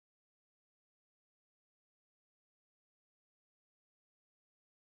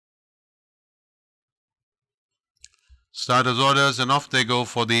Starters orders and off they go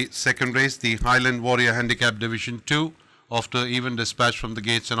for the second race, the Highland Warrior Handicap Division 2. After even dispatch from the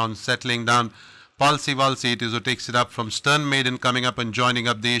gates and on settling down, Palsy Walsy it is who takes it up from Stern Maiden, coming up and joining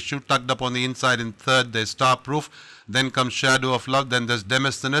up the issue. Tucked up on the inside in third, there's Star Proof. Then comes Shadow of Love. Then there's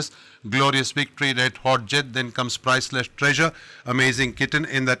Demosthenes, Glorious Victory, Red Hot Jet. Then comes Priceless Treasure, Amazing Kitten,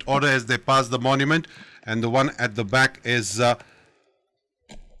 in that order as they pass the monument. And the one at the back is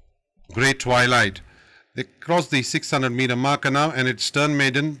Grey Twilight. They cross the 600-meter marker now, and it's Stern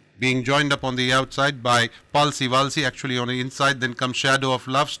Maiden being joined up on the outside by Palsy Walsy, actually on the inside. Then comes Shadow of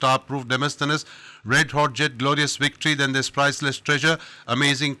Love, Star Proof, Demosthenes, Red Hot Jet, Glorious Victory. Then there's Priceless Treasure,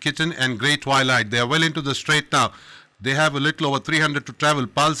 Amazing Kitten, and Grey Twilight. They are well into the straight now. They have a little over 300 to travel.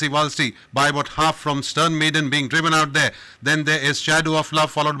 Palsy Walsy by about half from Stern Maiden being driven out there. Then there is Shadow of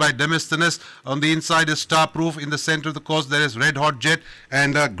Love followed by Demosthenes. On the inside is Star Proof. In the center of the course there is Red Hot Jet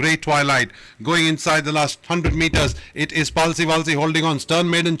and Grey Twilight. Going inside the last 100 meters, it is Palsy Walsy holding on. Stern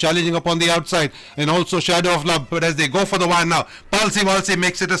Maiden challenging up on the outside, and also Shadow of Love. But as they go for the wire now, Palsy Walsy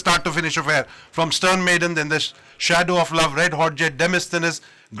makes it a start to finish affair. From Stern Maiden, then there's Shadow of Love, Red Hot Jet, Demosthenes,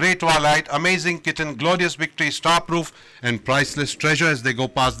 Grey Twilight, Amazing Kitten, Glorious Victory, Star Proof, and Priceless Treasure as they go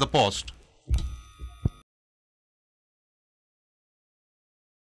past the post.